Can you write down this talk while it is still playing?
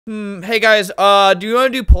Hey guys, do you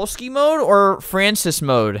want to do Polski mode or Francis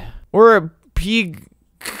mode? Or Pig...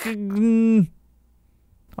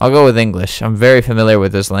 I'll go with English. I'm very familiar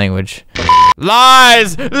with this language.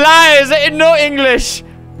 Lies! Lies! No English!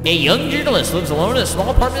 A young journalist lives alone in a small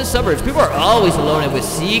apartment in the suburbs. People are always alone and with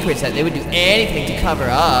secrets that they would do anything to cover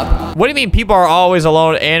up. What do you mean people are always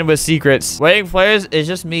alone and with secrets? Waiting players is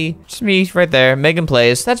just me. Just me right there. Megan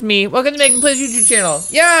Plays. That's me. Welcome to Megan Plays YouTube channel.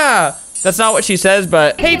 Yeah! That's not what she says,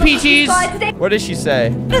 but hey Peaches! What does she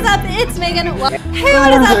say? What is up? It's Megan. Hey, what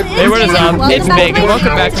is up? Hey, what is up? It's Megan. Welcome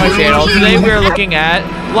back to my channel. Today we are looking at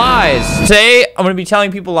lies. Today I'm gonna be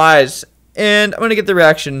telling people lies, and I'm gonna get the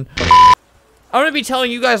reaction. I'm gonna be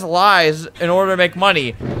telling you guys lies in order to make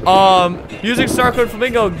money. Using star code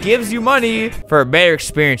Flamingo gives you money. For a better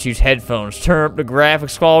experience, use headphones. Turn up the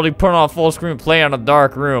graphics quality, put on full screen, play on a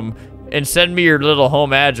dark room, and send me your little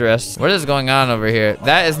home address. What is going on over here?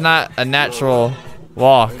 That is not a natural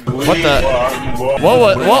walk. What the?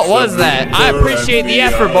 What was that? I appreciate the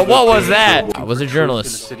effort, but what was that? I was a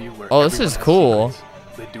journalist. Oh, this is cool.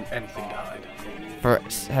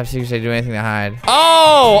 Have secrets, they do anything to hide.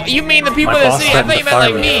 Oh, you mean the people in the city? I thought you meant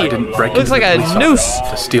like me. Looks like a noose.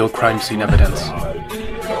 To steal crime scene evidence.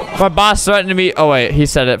 My boss threatened me. Oh wait, he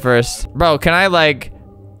said it first. Bro, can I like?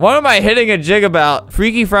 What am I hitting a jig about?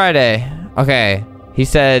 Freaky Friday. Okay, he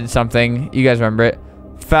said something. You guys remember it?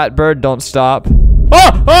 Fat bird, don't stop.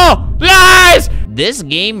 Oh, lies! This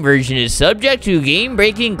game version is subject to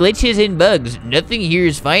game-breaking glitches and bugs. Nothing here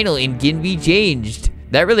is final and can be changed.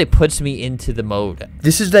 That really puts me into the mode.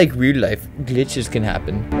 This is like real life. Glitches can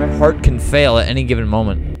happen. My heart can fail at any given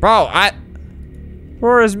moment. Bro,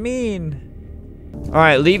 Laura's mean. All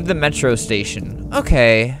right, leave the metro station.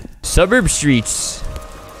 Okay. Suburb streets.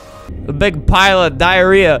 A big pile of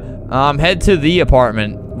diarrhea. Head to the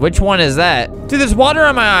apartment. Which one is that? Dude, there's water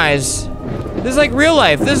on my eyes. This is like real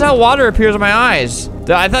life. This is how water appears on my eyes.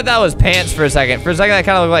 Dude, I thought that was pants for a second. For a second, that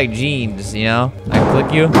kind of looked like jeans, you know? I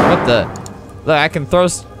click you. What the? Look, I can throw.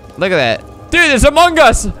 Look at that. Dude, it's Among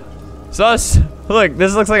Us. Sus. Look,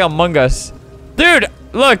 this looks like Among Us. Dude,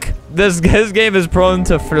 look. This game is prone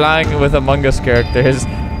to flying with Among Us characters.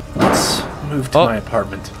 Let's move to my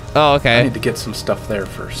apartment. Oh, okay. I need to get some stuff there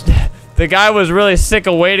first. The guy was really sick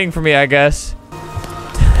of waiting for me, I guess.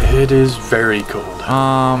 It is very cold.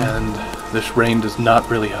 And this rain does not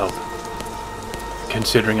really help.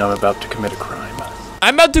 Considering I'm about to commit a crime.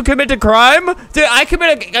 I'm about to commit a crime? Dude, I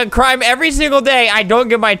commit a crime every single day. I don't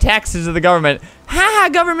give my taxes to the government. Ha,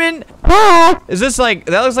 government. Is this like,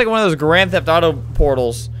 that looks like one of those Grand Theft Auto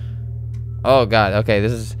portals. Oh God, okay,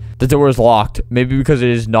 this is, the door is locked. Maybe because it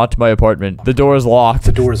is not my apartment. The door is locked.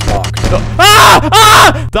 The door is locked.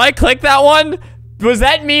 Ah! Did I click that one? Was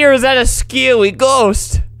that me or is that a skewy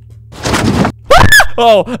ghost?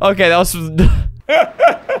 Oh, okay, that was...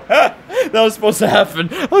 That was supposed to happen.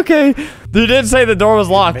 Okay. You did say the door was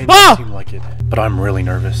locked. It may not seem like it, but I'm really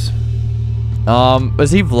nervous.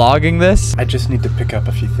 Was he vlogging this? I just need to pick up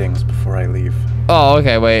a few things before I leave. Oh,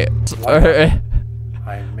 okay, wait. Look at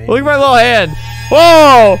my little hand.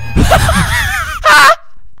 Whoa!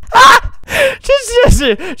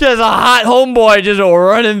 just a hot homeboy just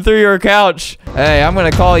running through your couch. Hey, I'm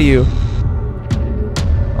gonna call you.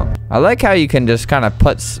 I like how you can just kind of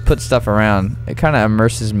put stuff around. It kind of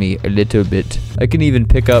immerses me a little bit. I can even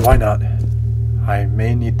pick up. Why not? I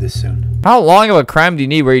may need this soon. How long of a crime do you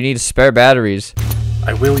need where you need spare batteries?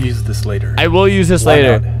 I will use this later. I will use this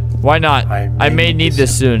later. Not? Why not? I may need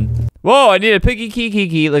this soon. Whoa, I need a picky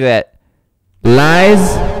key. Look at that.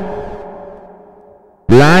 Lies.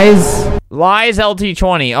 Lies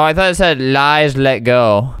LT20. Oh, I thought it said lies let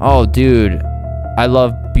go. Oh, dude. I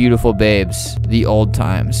love beautiful babes. The old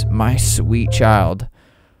times. My sweet child.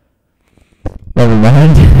 Never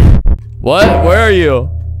mind. What? Where are you?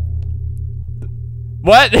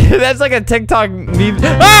 What? That's like a TikTok meme.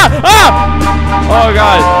 Ah! Ah! Oh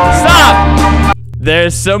God. Stop!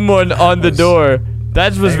 There's someone on the door.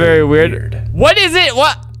 That was very weird. What is it?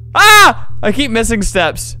 What? Ah! I keep missing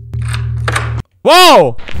steps.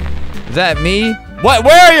 Whoa! Is that me? What?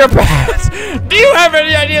 Where are your pants? Do you have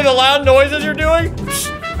any idea the loud noises you're doing?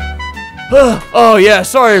 Oh yeah,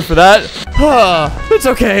 sorry for that. It's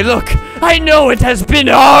okay, look. I know it has been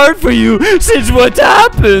hard for you since what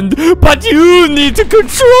happened, but you need to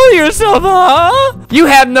control yourself, huh? You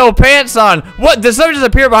have no pants on. What, did someone just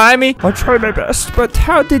appear behind me? I'll try my best, but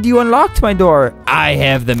how did you unlock my door? I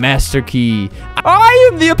have the master key. I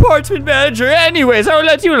am the apartment manager. Anyways, I will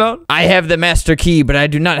let you alone. I have the master key, but I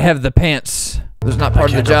do not have the pants. That's not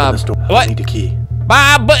part of the job. What? I need a key.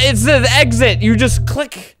 But it says exit. You just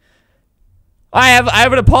click. I have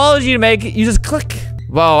an apology to make. You just click.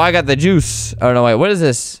 Whoa, I got the juice. Oh, no, wait. What is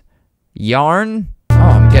this? Yarn? Oh,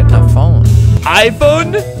 I'm getting a phone.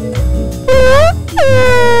 iPhone?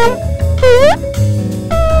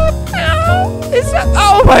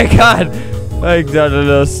 Oh, my God. I got a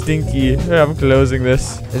little stinky. I'm closing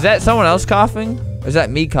this. Is that someone else coughing? Or is that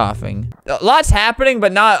me coughing? A lot's happening,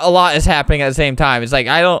 but not a lot is happening at the same time. It's like,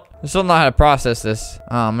 I still don't know how to process this.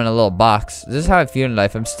 Oh, I'm in a little box. This is how I feel in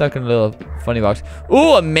life. I'm stuck in a little funny box.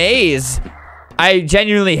 Ooh, a maze. I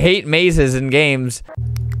genuinely hate mazes in games.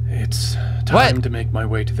 It's time to make my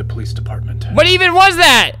way to the police department. What even was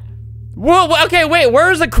that? Whoa, okay, wait,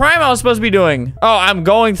 where's the crime I was supposed to be doing? Oh, I'm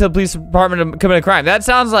going to the police department to commit a crime. That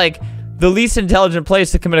sounds like the least intelligent place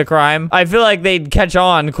to commit a crime. I feel like they'd catch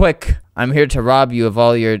on quick. I'm here to rob you of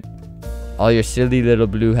all your silly little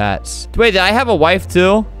blue hats. Wait, did I have a wife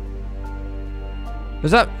too?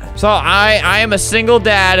 What's up? So I am a single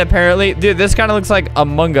dad apparently. Dude, this kind of looks like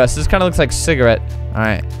Among Us. This kind of looks like cigarette. All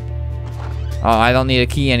right. Oh, I don't need a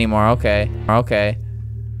key anymore. Okay. Okay.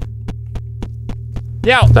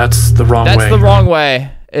 Yeah. That's the wrong way. That's the wrong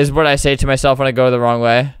way, is what I say to myself when I go the wrong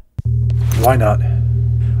way. Why not?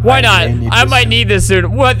 Why not? I might need this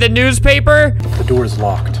soon. What, the newspaper? The door is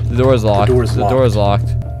locked. The door is locked. The door is The locked. door is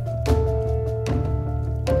locked.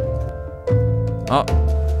 Oh.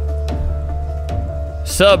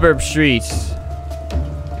 Suburb streets.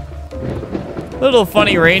 Little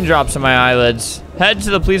funny raindrops on my eyelids. Head to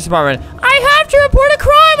the police department. I have to report a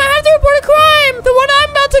crime! I have to report a crime! The one I'm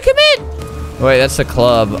about to commit! Wait, that's the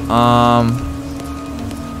club.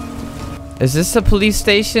 Is this a police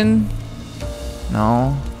station?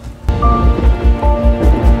 No.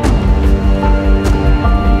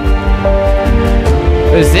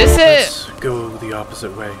 Is this it? Let's go the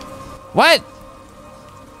opposite way. What?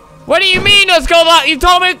 What do you mean let's go out? You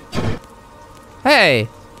told me. Hey.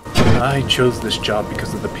 I chose this job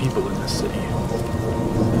because of the people in this city.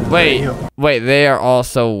 Wait, they are all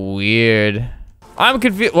so weird. I'm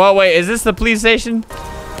confused. Well, wait, is this the police station?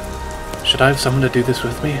 Should I have someone to do this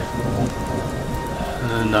with me?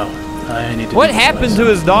 No, I need to. What happened to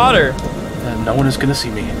his daughter? No one is gonna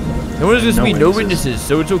see me. No one is gonna see me. No witnesses,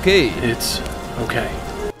 so it's okay. It's okay.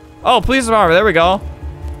 Oh, police department. There we go.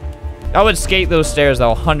 I would skate those stairs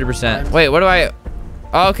though, 100%. Wait, what do I?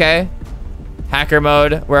 Oh, okay. Hacker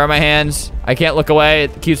mode. Where are my hands? I can't look away.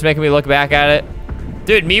 It keeps making me look back at it.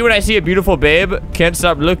 Dude, me when I see a beautiful babe, can't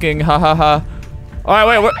stop looking. Ha ha ha. All right,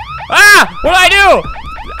 wait. What? Ah! What did I do?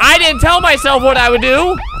 I didn't tell myself what I would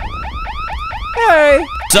do. Hey.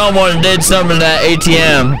 Someone did something to that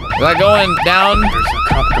ATM. Is that going down? There's a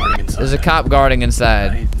cop guarding inside. There's a cop guarding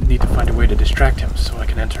inside. I need to find a way to distract him so I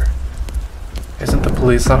can enter. Isn't the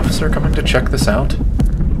police officer coming to check this out?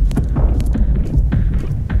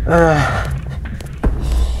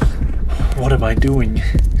 What am I doing?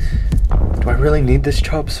 Do I really need this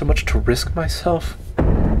job so much to risk myself?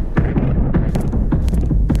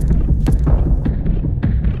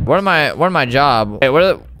 What am I job? Wait,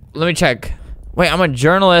 let me check. Wait, I'm a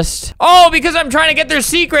journalist. Oh, because I'm trying to get their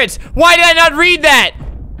secrets. Why did I not read that?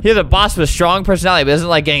 He's a boss with a strong personality, but doesn't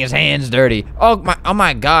like getting his hands dirty. Oh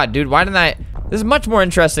my God, dude. Why didn't I? This is much more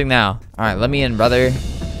interesting now. All right, let me in, brother.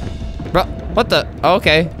 Bro, what the? Oh,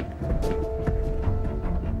 okay.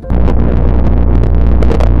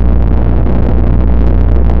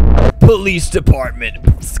 Police department.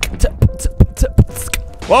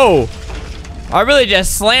 Whoa. I really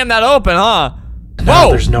just slammed that open, huh? No, Whoa.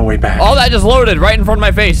 there's no way back. All that just loaded right in front of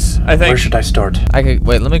my face, I think. Where should I start?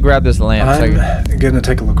 Wait, let me grab this lamp. I'm gonna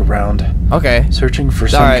take a look around. Okay. Searching for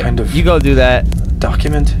some kind of you go do that.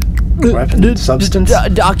 document, weapon, substance.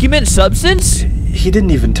 Document substance? He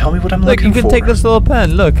didn't even tell me what I'm Look, looking for. you can take this little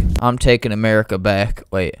pen. Look. I'm taking America back.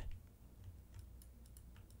 Wait.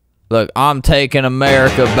 Look, I'm taking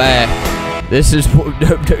America back. This is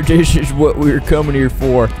what we were coming here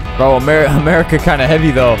for. Bro, America kind of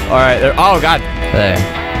heavy though. All right. Oh God.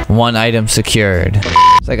 There. One item secured.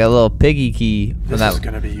 It's like a little piggy key. This is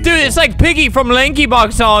gonna be useful. Dude, it's like Piggy from Lanky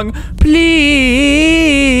Box song.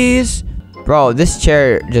 Please. Bro, this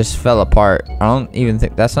chair just fell apart. I don't even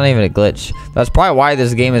think that's not even a glitch. That's probably why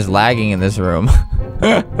this game is lagging in this room.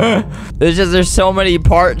 There's so many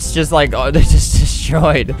parts just like they're just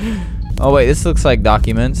destroyed. Oh wait, this looks like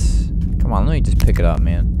documents. Come on, let me just pick it up,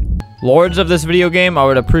 man. Lords of this video game, I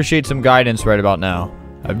would appreciate some guidance right about now.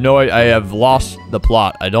 I have lost the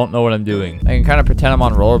plot. I don't know what I'm doing. I can kind of pretend I'm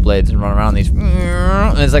on rollerblades and run around these.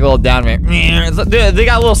 And it's like a little down. Dude, they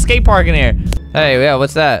got a little skate park in here. Hey, yeah,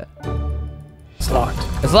 what's that? It's locked.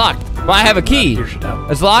 It's locked. Well, I have a key. Here should help.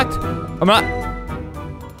 It's locked? I'm not.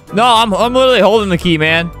 No, I'm literally holding the key,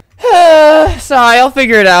 man. Sorry, I'll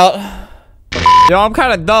figure it out. Yo, I'm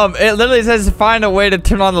kind of dumb. It literally says find a way to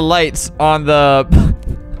turn on the lights on the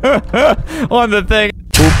on the thing.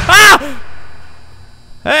 Ah!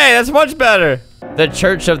 Hey, that's much better. The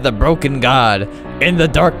Church of the Broken God. In the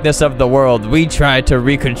darkness of the world, we try to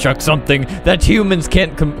reconstruct something that humans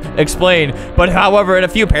can't explain, but however, in a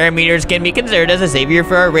few parameters can be considered as a savior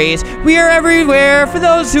for our race. We are everywhere for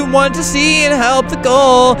those who want to see and help the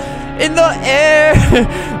goal in the air.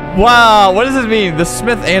 Wow, what does this mean? The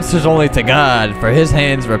smith answers only to God, for his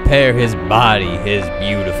hands repair his body, his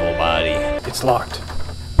beautiful body. It's locked.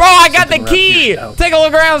 Bro, I got the key! Take a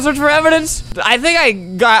look around, search for evidence. I think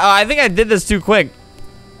I did this too quick.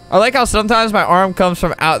 I like how sometimes my arm comes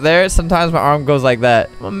from out there, sometimes my arm goes like that.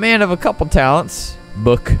 I'm a man of a couple talents.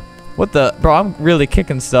 Book. What the? Bro, I'm really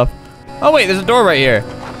kicking stuff. Oh wait, there's a door right here.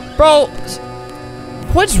 Bro,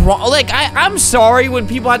 what's wrong? Like, I'm sorry when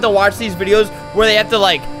people have to watch these videos where they have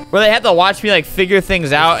to watch me like figure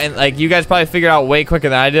things out, and like you guys probably figure out way quicker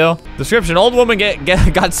than I do. Description: old woman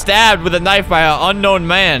got stabbed with a knife by an unknown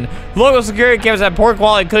man. Local security cameras had poor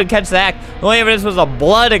quality, couldn't catch the act. The only evidence was the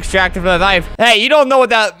blood extracted from the knife. Hey, you don't know what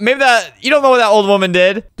that you don't know what that old woman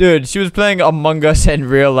did. Dude, she was playing Among Us in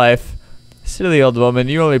real life. Silly old woman,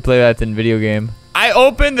 you only play that in video game. I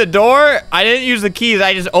opened the door. I didn't use the keys,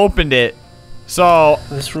 I just opened it. So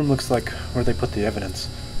this room looks like where they put the evidence.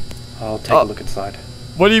 I'll take a look inside.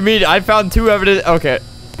 What do you mean? I found 2 evidence. Okay.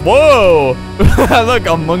 Whoa! Look,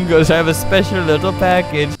 Among Us. I have a special little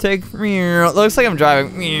package. Take me. Looks like I'm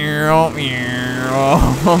driving.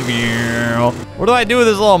 What do I do with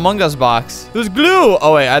this little Among Us box? There's glue.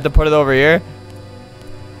 Oh wait, I have to put it over here.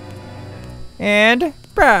 And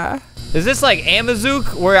bruh. Is this like Amazook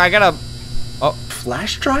where I gotta? Oh,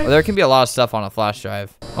 flash drive? Well, there can be a lot of stuff on a flash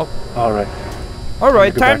drive. Oh. All right. All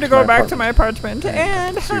right. Time to go back to my apartment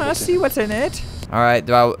and see what's in it. All right,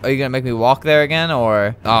 are you gonna make me walk there again,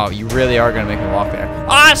 or? Oh, you really are gonna make me walk there.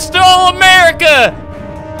 I stole America!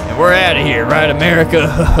 And we're out of here, right,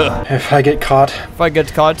 America? If I get caught. If I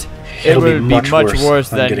get caught, it would be much worse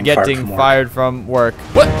than getting fired from work.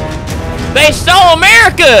 What? They stole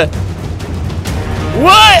America!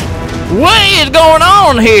 What? What is going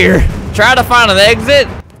on here? Try to find an exit.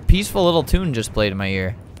 Peaceful little tune just played in my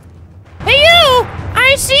ear. Hey you!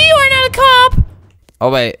 I see you are not a cop.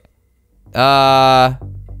 Oh wait.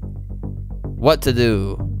 What to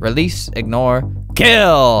do? Release, ignore,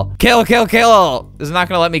 kill! Kill, kill, kill! Is it not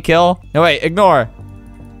gonna let me kill? No, wait, ignore.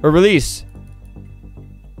 Or release.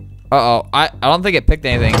 Uh-oh, I don't think it picked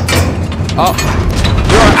anything. Oh.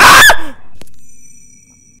 Ah!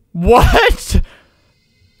 What?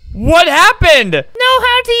 What happened? Know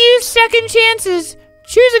how to use second chances.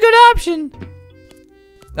 Choose a good option.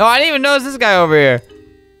 Oh, I didn't even notice this guy over here.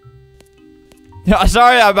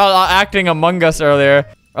 Sorry about acting Among Us earlier.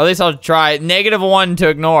 Or at least I'll try. -1 to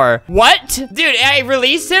ignore. What? Dude, I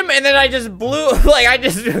released him and then I just blew, like I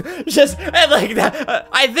just like that.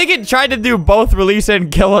 I think it tried to do both release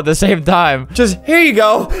and kill at the same time. Just, here you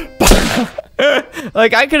go.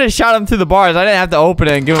 Like I could have shot him through the bars. I didn't have to open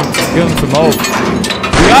it and give him some hope.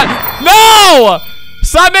 No!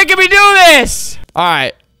 Stop making me do this! All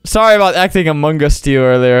right. Sorry about acting Among Us to you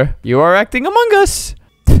earlier. You are acting Among Us.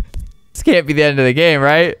 This can't be the end of the game,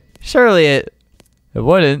 right? Surely it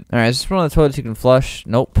wouldn't. All right, is this one of the toilets you can flush?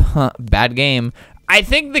 Nope. Bad game. I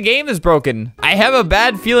think the game is broken. I have a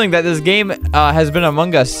bad feeling that this game has been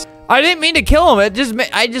Among Us. I didn't mean to kill him.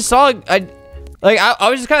 I just saw. I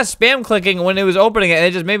was just kind of spam clicking when it was opening it, and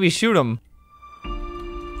it just made me shoot him.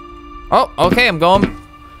 Oh, okay. I'm going.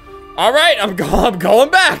 All right, I'm going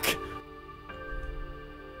back.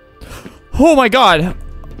 Oh my God,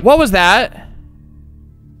 what was that?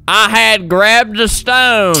 I had grabbed a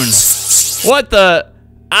stone. What the?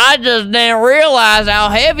 I just didn't realize how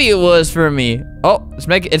heavy it was for me. Oh,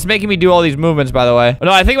 it's making me do all these movements, by the way.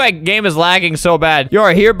 No, I think my game is lagging so bad. You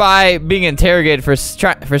are hereby being interrogated for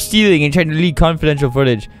stealing and trying to leak confidential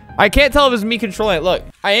footage. I can't tell if it's me controlling it. Look,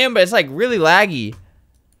 I am, but it's like really laggy.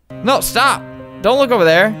 No, stop. Don't look over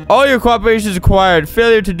there. All your cooperation is required.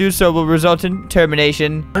 Failure to do so will result in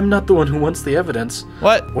termination. I'm not the one who wants the evidence.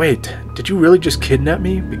 What? Wait, did you really just kidnap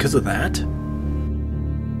me because of that?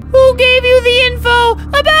 Who gave you the info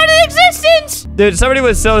about its existence? Dude, somebody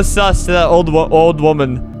was so sus to that old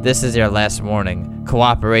woman. This is your last warning.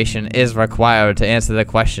 Cooperation is required to answer the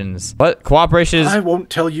questions. What? Cooperation is... I won't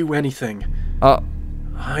tell you anything. Oh.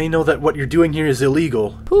 I know that what you're doing here is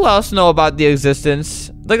illegal. Who else know about the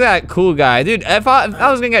existence? Look at that cool guy. Dude, if I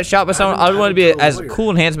was gonna get shot by someone, I would want to be as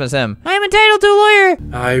cool and handsome as him. I'm entitled to a lawyer.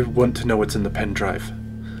 I want to know what's in the pen drive.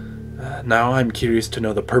 Now I'm curious to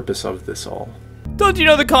know the purpose of this all. Don't you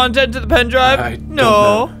know the content of the pen drive? I don't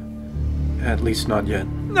no. know. At least not yet.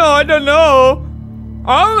 No, I don't know.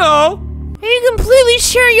 I don't know. Are you completely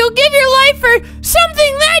sure you'll give your life for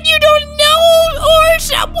something that you don't know or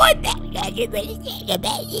someone that...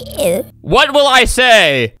 What will I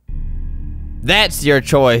say? That's your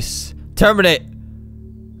choice. Terminate.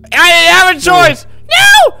 I didn't have a choice.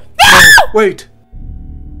 No! No! Wait.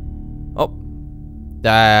 Oh.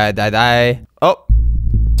 Die. Oh.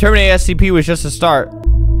 Terminate SCP was just a start.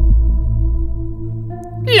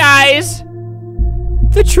 Lies.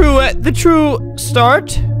 The true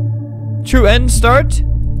start. True end start.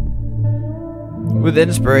 With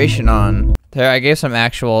inspiration on. There, I gave some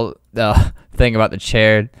actual thing about the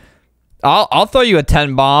chair. I'll throw you a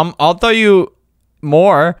 10 bomb. I'll throw you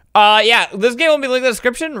more. Yeah, this game will be linked in the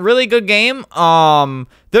description. Really good game.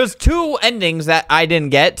 There's 2 endings that I didn't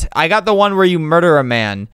get. I got the one where you murder a man.